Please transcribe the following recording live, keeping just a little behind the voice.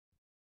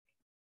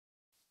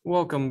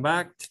Welcome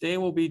back. Today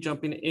we'll be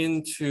jumping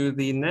into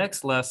the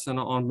next lesson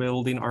on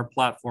building our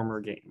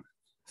platformer game.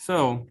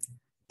 So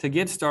to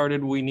get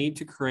started, we need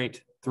to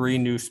create 3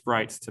 new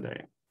sprites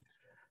today.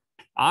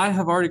 I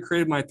have already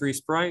created my 3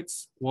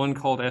 sprites, one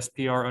called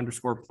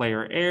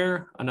SPR_player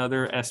air,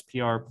 another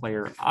SPR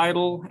player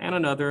idle, and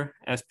another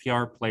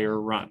SPR player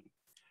run.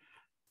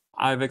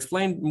 I've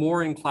explained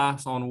more in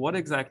class on what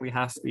exactly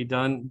has to be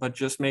done, but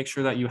just make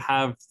sure that you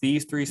have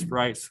these 3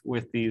 sprites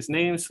with these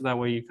names so that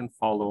way you can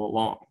follow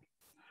along.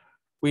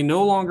 We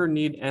no longer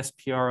need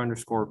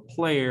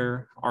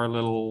SPR_player, our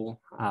little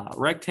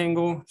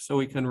rectangle, so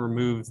we can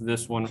remove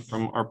this one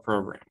from our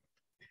program.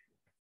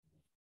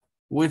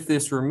 With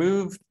this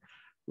removed,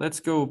 let's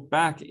go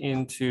back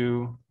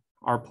into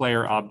our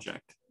player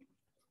object.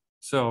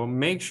 So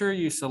make sure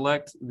you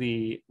select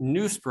the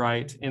new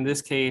sprite, in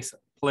this case,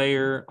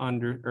 SPR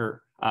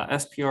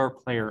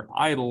player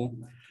idle,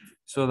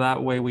 so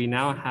that way we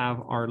now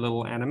have our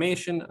little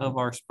animation of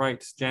our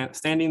sprite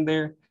standing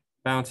there,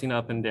 bouncing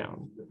up and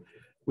down.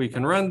 We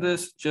can run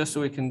this just so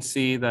we can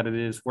see that it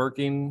is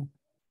working.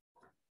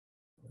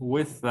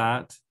 With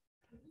that,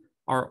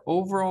 our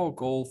overall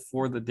goal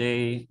for the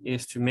day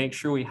is to make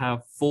sure we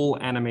have full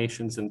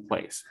animations in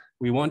place.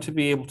 We want to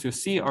be able to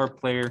see our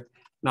player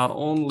not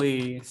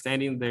only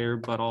standing there,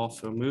 but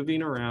also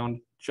moving around,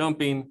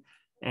 jumping,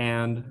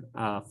 and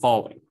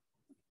falling.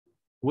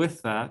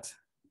 With that,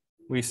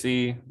 we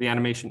see the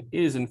animation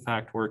is in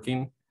fact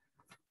working.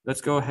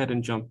 Let's go ahead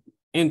and jump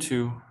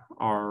into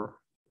our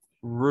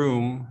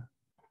room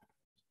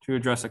to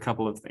address a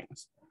couple of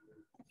things.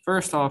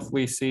 First off,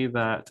 we see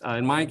that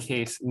in my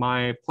case,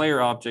 my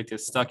player object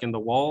is stuck in the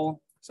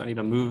wall, so I need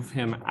to move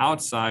him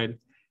outside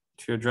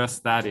to address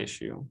that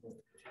issue.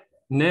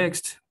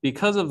 Next,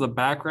 because of the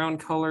background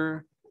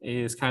color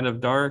is kind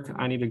of dark,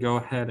 I need to go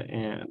ahead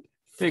and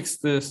fix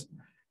this.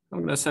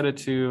 I'm going to set it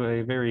to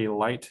a very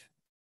light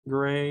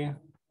gray.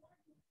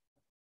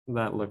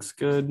 That looks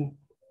good.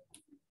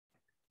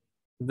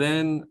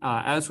 Then,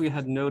 as we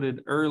had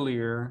noted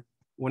earlier,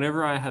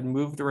 whenever I had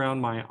moved around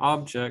my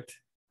object,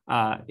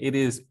 it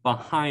is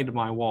behind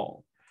my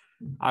wall.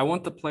 I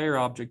want the player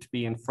object to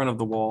be in front of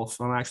the wall,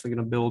 so I'm actually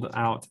going to build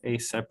out a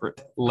separate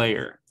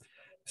layer.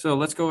 So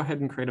let's go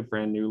ahead and create a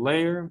brand new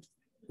layer.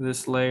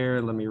 This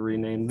layer, let me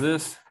rename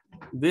this.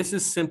 This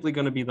is simply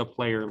going to be the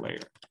player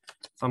layer.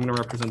 So I'm going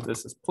to represent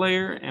this as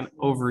player, and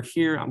over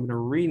here, I'm going to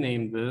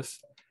rename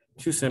this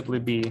to simply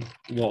be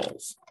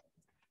walls.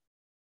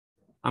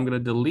 I'm going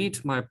to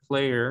delete my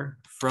player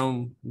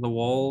from the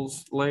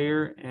walls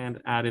layer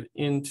and add it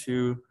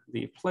into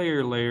the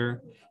player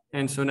layer.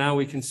 And so now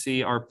we can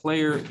see our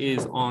player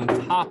is on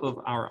top of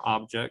our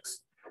objects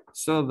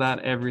so that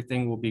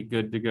everything will be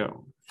good to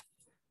go.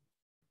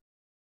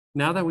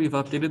 Now that we've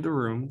updated the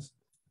rooms,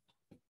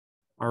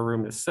 our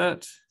room is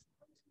set.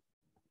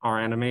 Our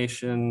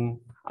animation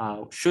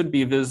should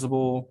be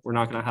visible. We're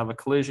not going to have a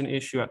collision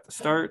issue at the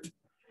start.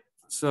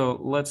 So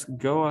let's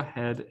go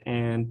ahead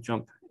and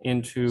jump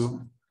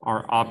into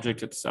our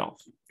object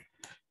itself.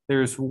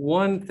 There's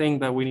one thing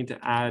that we need to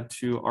add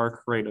to our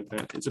create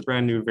event. It's a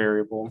brand new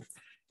variable.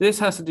 This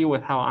has to do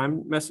with how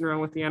I'm messing around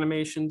with the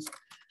animations.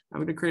 I'm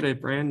going to create a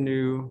brand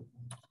new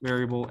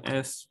variable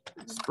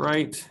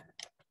Sprite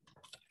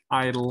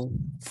idle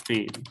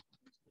speed.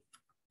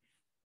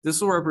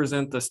 This will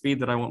represent the speed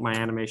that I want my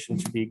animation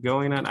to be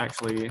going at.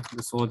 Actually,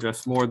 this will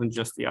address more than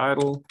just the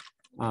idle.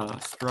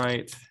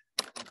 Sprite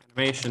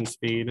animation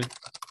speed.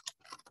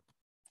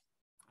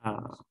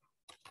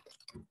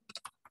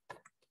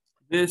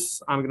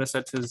 This I'm going to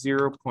set to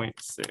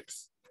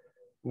 0.6.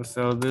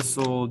 So this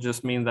will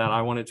just mean that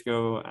I want it to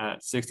go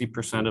at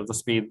 60% of the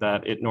speed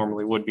that it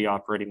normally would be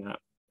operating at.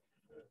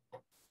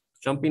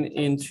 Jumping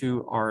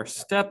into our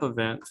step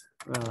event,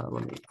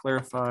 let me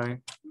clarify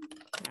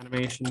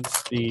animation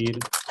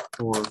speed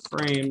for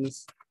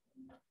frames.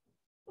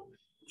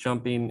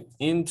 Jumping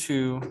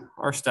into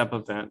our step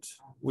event,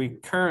 we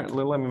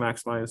currently, let me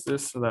maximize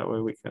this so that way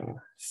we can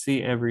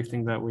see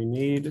everything that we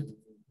need.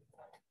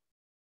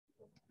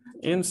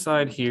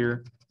 Inside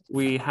here,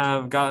 we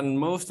have gotten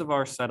most of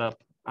our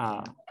setup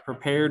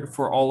prepared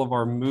for all of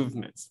our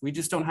movements. We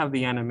just don't have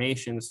the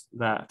animations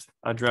that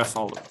address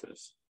all of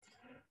this.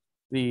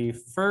 The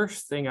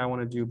first thing I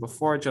want to do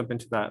before I jump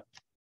into that,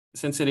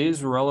 since it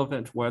is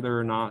relevant whether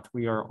or not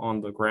we are on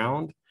the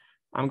ground,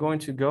 I'm going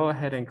to go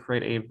ahead and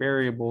create a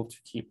variable to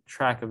keep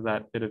track of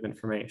that bit of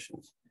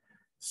information.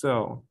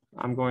 So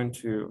I'm going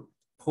to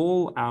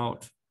pull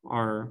out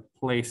our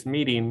place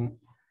meeting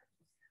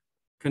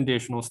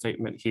conditional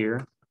statement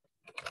here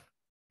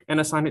and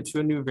assign it to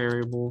a new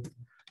variable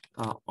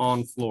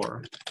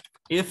onFloor.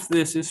 If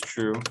this is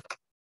true,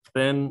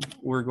 then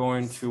we're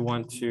going to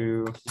want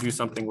to do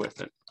something with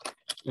it.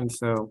 And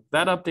so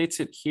that updates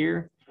it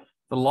here.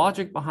 The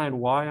logic behind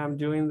why I'm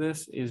doing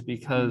this is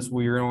because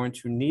we're going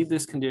to need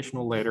this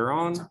conditional later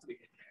on.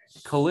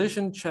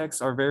 Collision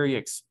checks are very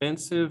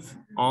expensive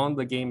on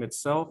the game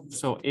itself.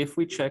 So if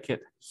we check it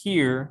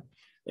here,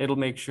 it'll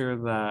make sure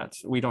that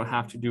we don't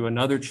have to do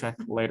another check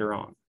later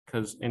on,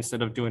 because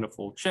instead of doing a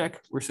full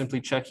check, we're simply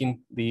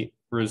checking the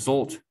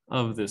result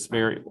of this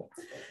variable.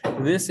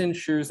 This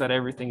ensures that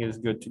everything is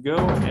good to go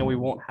and we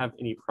won't have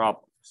any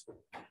problems.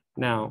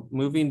 Now,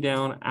 moving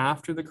down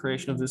after the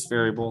creation of this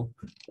variable,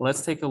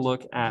 let's take a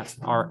look at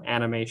our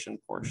animation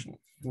portion.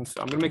 And so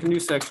I'm going to make a new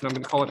section. I'm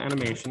going to call it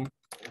animation.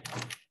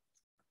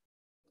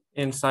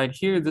 Inside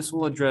here, this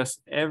will address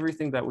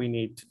everything that we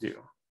need to do.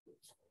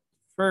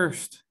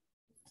 First,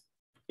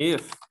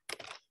 if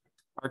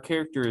our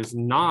character is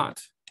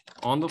not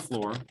on the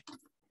floor,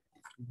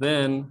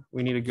 then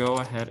we need to go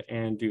ahead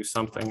and do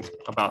something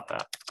about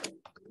that.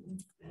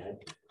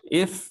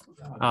 If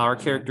our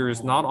character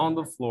is not on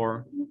the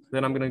floor,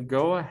 then I'm going to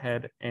go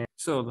ahead and,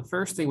 so the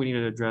first thing we need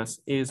to address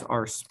is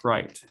our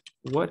sprite.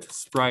 What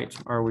sprite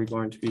are we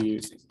going to be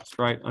using?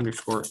 Sprite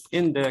underscore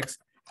index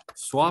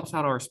swaps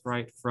out our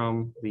sprite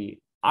from the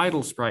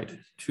idle sprite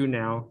to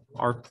now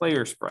our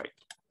player sprite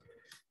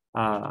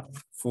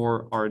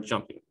for our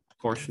jumping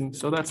portion.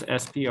 So that's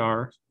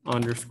SPR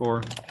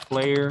underscore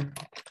player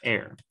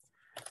air.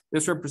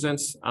 This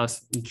represents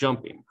us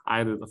jumping,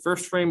 either the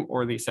first frame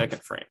or the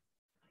second frame.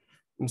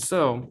 And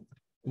so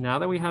now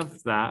that we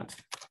have that,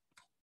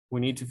 we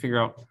need to figure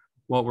out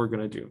what we're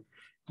going to do,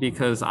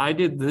 because I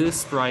did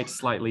this sprite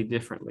slightly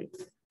differently.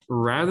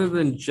 Rather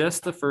than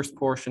just the first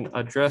portion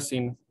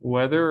addressing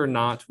whether or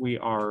not we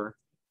are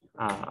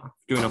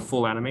doing a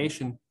full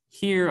animation,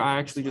 here I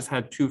actually just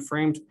had 2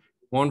 frames,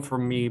 one for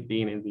me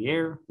being in the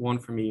air, one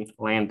for me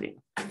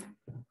landing.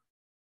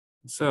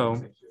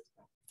 So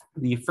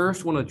the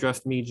first one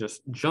addressed me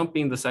just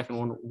jumping, the second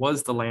one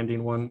was the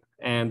landing one,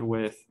 and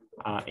with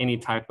any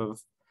type of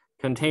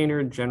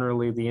container,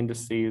 generally the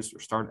indices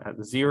start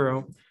at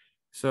 0.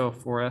 So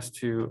for us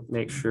to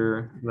make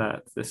sure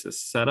that this is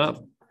set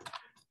up,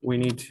 we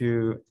need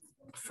to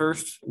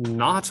first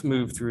not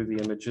move through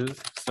the images.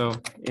 So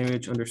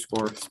image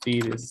underscore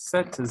speed is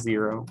set to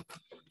 0.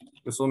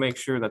 This will make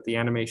sure that the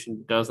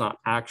animation does not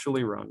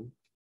actually run.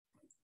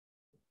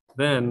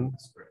 Then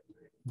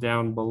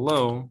down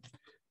below,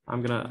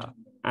 I'm gonna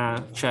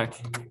check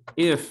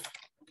if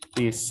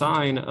the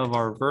sign of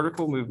our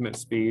vertical movement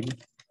speed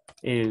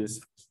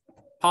is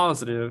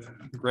positive,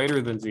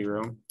 greater than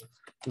 0.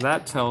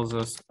 That tells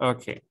us,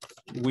 okay,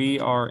 we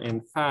are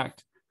in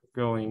fact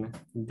going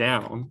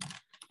down.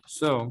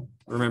 So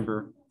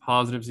remember,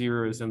 positive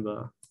 0 is in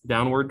the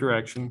downward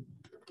direction.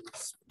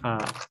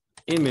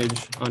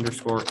 Image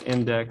underscore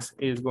index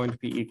is going to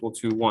be equal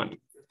to 1.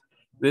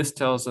 This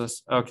tells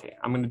us, okay,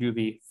 I'm going to do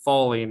the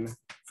falling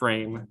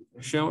frame,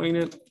 showing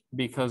it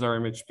because our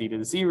image speed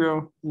is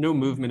 0, no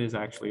movement is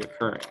actually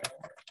occurring.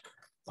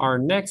 Our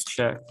next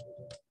check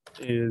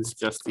is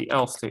just the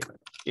else statement.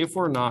 If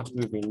we're not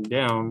moving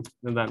down,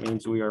 then that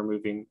means we are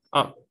moving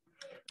up.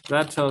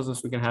 That tells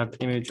us we can have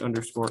image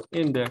underscore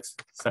index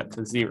set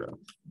to 0.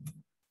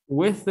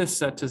 With this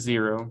set to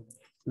 0,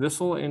 this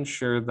will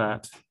ensure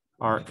that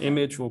our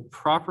image will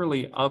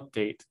properly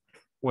update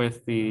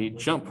with the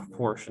jump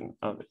portion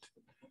of it.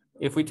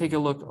 If we take a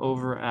look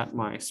over at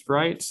my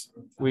sprites,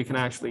 we can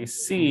actually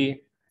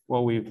see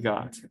what we've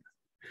got.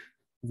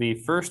 The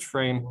first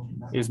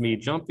frame is me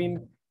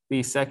jumping.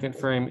 The second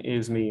frame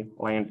is me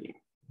landing.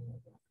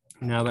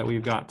 Now that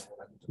we've got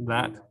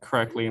that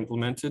correctly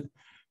implemented,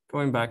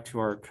 going back to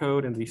our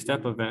code and the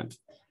step event,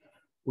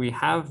 we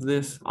have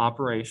this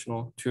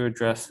operational to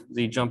address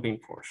the jumping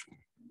portion.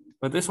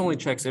 But this only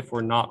checks if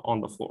we're not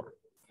on the floor.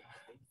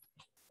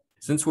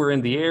 Since we're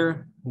in the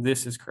air,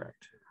 this is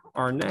correct.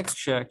 Our next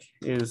check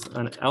is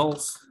an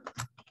else.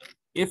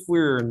 If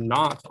we're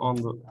not on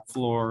the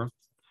floor,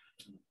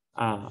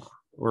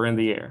 we're in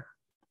the air.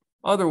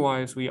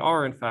 Otherwise, we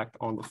are in fact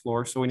on the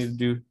floor, so we need to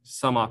do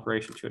some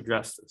operation to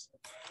address this.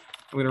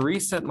 I'm going to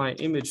reset my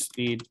image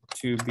speed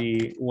to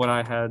be what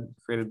I had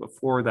created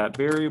before that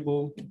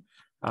variable,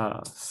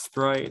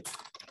 sprite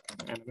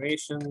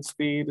animation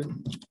speed.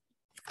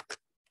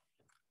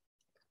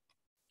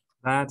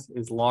 That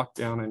is locked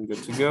down and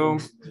good to go.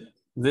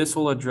 This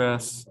will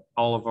address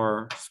all of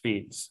our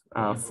speeds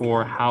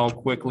for how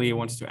quickly it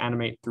wants to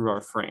animate through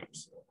our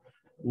frames.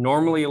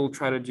 Normally, it will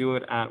try to do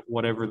it at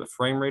whatever the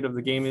frame rate of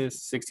the game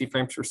is, 60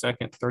 frames per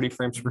second, 30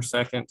 frames per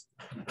second.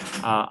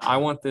 I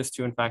want this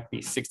to, in fact,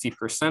 be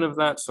 60% of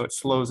that, so it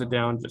slows it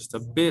down just a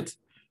bit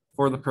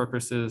for the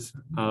purposes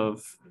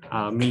of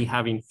me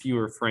having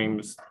fewer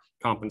frames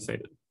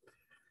compensated.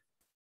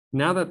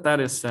 Now that that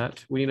is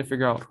set, we need to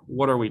figure out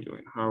what are we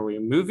doing? Are we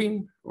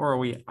moving or are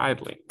we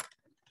idling?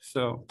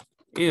 So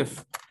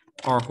if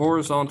our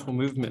horizontal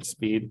movement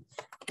speed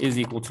is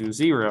equal to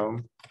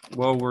 0,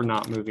 well, we're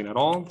not moving at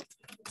all.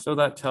 So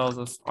that tells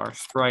us our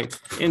sprite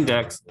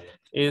index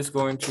is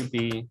going to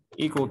be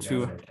equal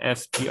to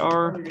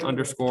SPR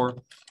underscore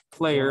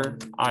player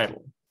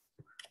idle.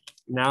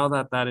 Now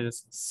that that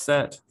is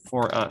set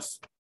for us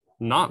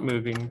not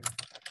moving,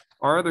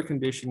 our other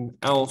condition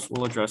else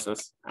will address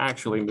us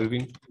actually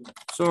moving.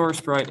 So our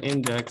sprite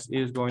index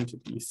is going to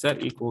be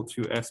set equal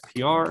to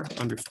SPR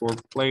underscore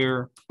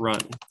player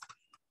run.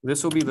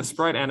 This will be the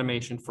sprite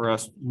animation for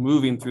us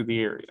moving through the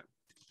area.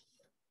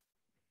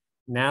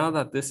 Now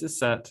that this is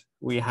set,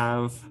 we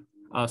have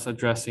us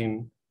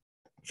addressing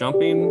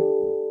jumping,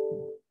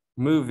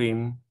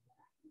 moving,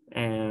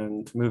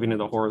 and moving in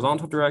the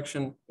horizontal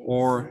direction,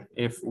 or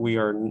if we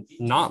are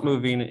not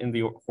moving in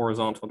the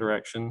horizontal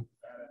direction,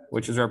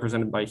 which is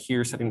represented by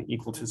here setting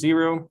equal to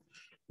 0,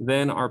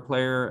 then our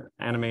player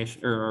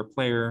animation or our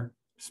player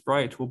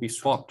sprite will be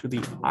swapped to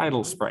the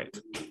idle sprite.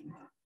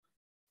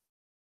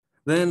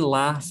 Then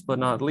last but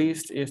not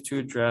least is to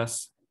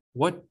address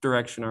what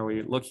direction are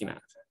we looking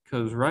at?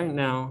 Because right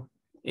now,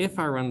 if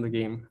I run the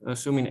game,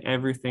 assuming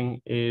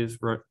everything is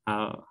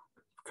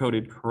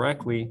coded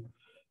correctly,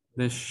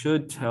 this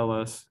should tell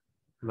us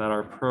that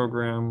our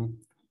program,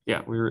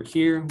 yeah, we're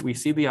here, we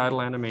see the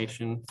idle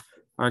animation.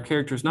 Our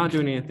character is not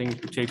doing anything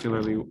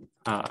particularly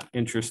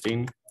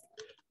interesting,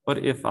 but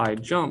if I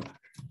jump,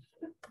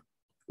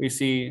 we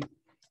see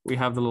we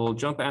have the little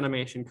jump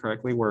animation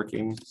correctly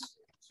working.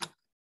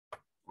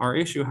 Our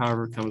issue,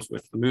 however, comes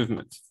with the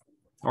movement.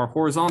 Our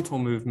horizontal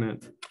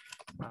movement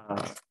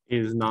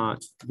is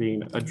not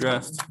being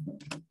addressed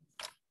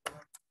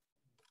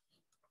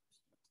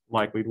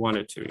like we'd want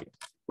it to.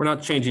 We're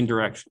not changing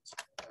directions.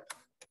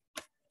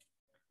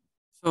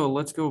 So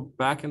let's go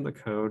back in the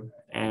code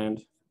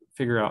and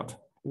figure out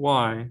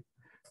why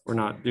we're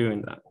not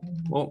doing that.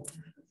 Well,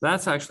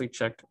 that's actually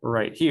checked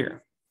right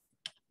here.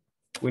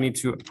 We need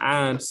to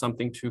add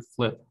something to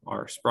flip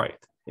our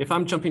sprite. If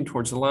I'm jumping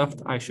towards the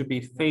left, I should be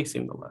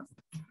facing the left.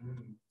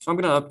 So I'm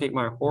going to update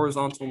my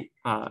horizontal,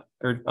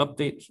 or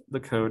update the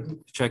code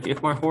to check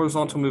if my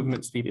horizontal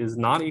movement speed is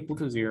not equal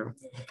to 0.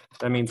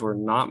 That means we're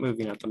not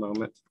moving at the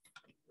moment.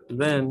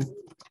 Then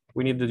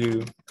we need to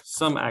do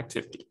some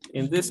activity.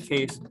 In this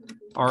case,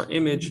 our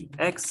image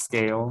X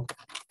scale,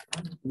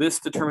 this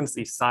determines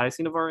the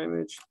sizing of our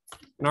image.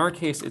 In our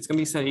case, it's going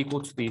to be set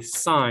equal to the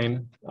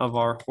sine of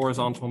our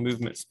horizontal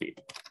movement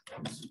speed.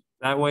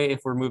 That way,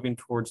 if we're moving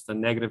towards the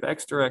negative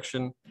X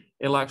direction,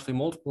 it'll actually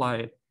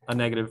multiply a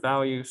negative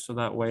value, so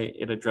that way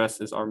it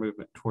addresses our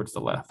movement towards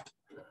the left.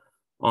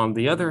 On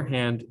the other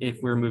hand,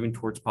 if we're moving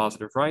towards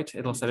positive right,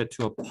 it'll set it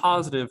to a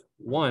positive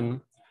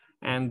 1,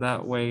 and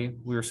that way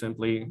we're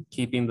simply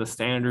keeping the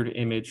standard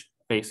image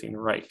facing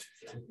right.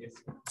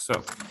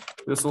 So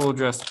this will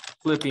address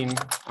flipping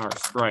our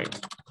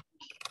sprite.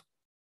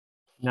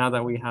 Now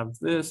that we have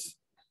this,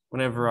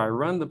 whenever I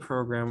run the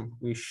program,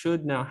 we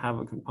should now have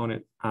a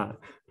component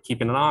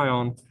keeping an eye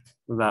on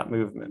that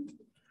movement.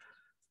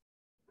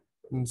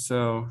 And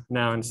so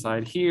now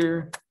inside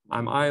here,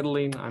 I'm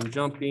idling, I'm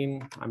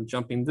jumping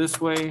this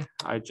way,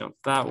 I jump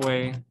that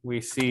way. We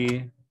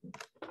see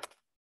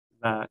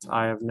that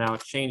I have now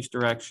changed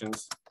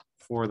directions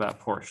for that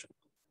portion.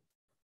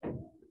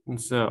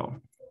 And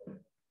so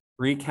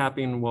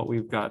recapping what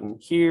we've gotten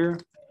here,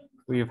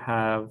 we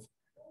have,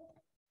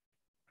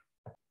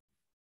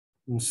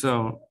 and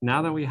so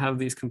now that we have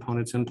these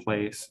components in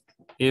place,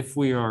 if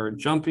we are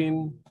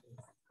jumping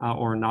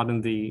or not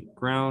in the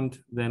ground,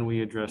 then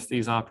we address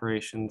these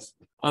operations.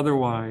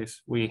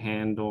 Otherwise, we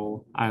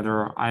handle either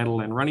our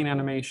idle and running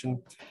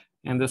animation,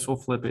 and this will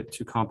flip it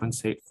to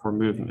compensate for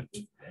movement.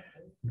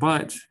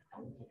 But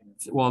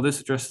while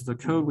this addresses the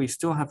code, we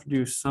still have to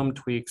do some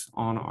tweaks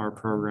on our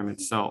program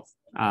itself,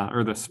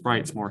 or the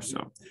sprites more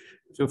so.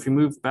 So if you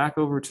move back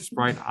over to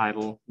sprite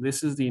idle,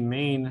 this is the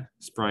main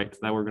sprite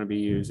that we're going to be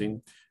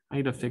using. I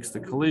need to fix the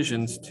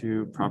collisions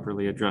to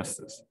properly address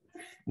this.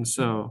 And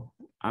so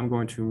I'm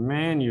going to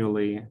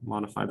manually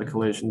modify the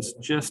collisions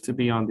just to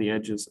be on the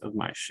edges of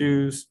my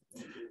shoes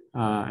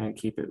and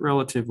keep it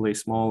relatively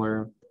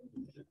smaller.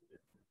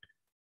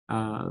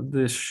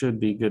 This should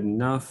be good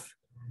enough.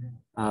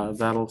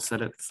 That'll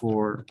set it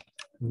for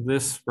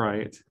this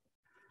sprite.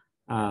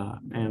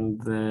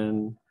 And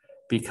then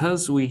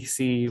because we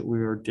see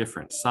we're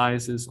different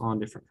sizes on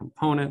different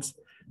components,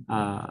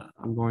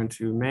 I'm going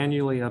to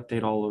manually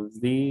update all of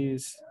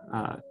these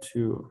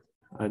to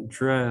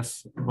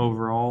address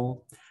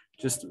overall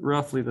just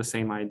roughly the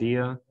same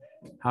idea.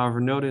 However,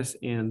 notice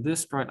in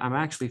this sprite, I'm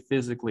actually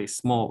physically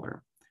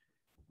smaller.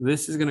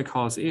 This is going to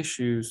cause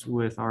issues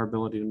with our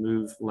ability to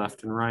move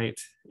left and right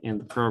in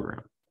the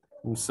program.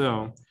 And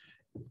so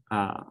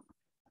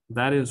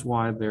that is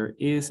why there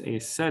is a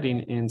setting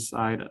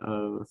inside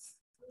of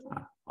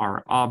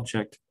our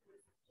object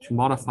to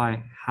modify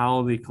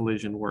how the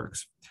collision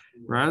works.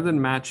 Rather than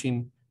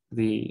matching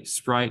the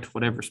sprite,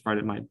 whatever sprite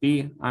it might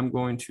be, I'm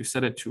going to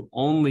set it to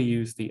only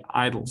use the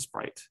idle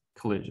sprite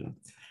collision.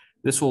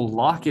 This will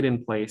lock it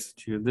in place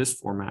to this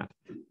format.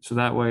 So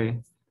that way,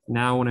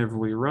 now whenever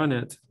we run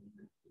it,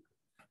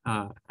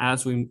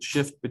 as we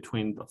shift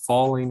between the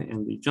falling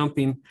and the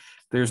jumping,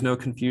 there's no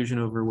confusion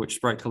over which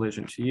sprite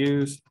collision to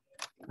use.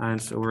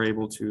 And so we're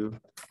able to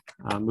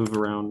move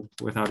around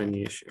without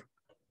any issue.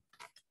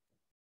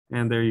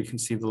 And there you can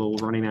see the little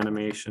running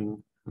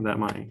animation that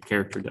my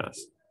character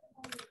does.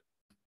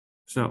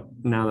 So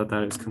now that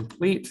that is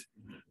complete,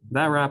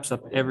 that wraps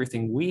up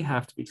everything we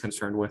have to be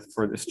concerned with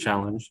for this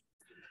challenge.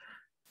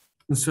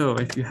 And so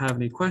if you have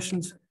any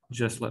questions,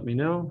 just let me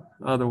know.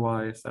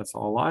 Otherwise, that's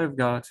all I've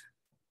got.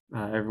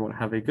 Everyone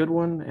have a good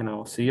one, and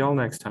I'll see y'all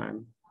next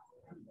time.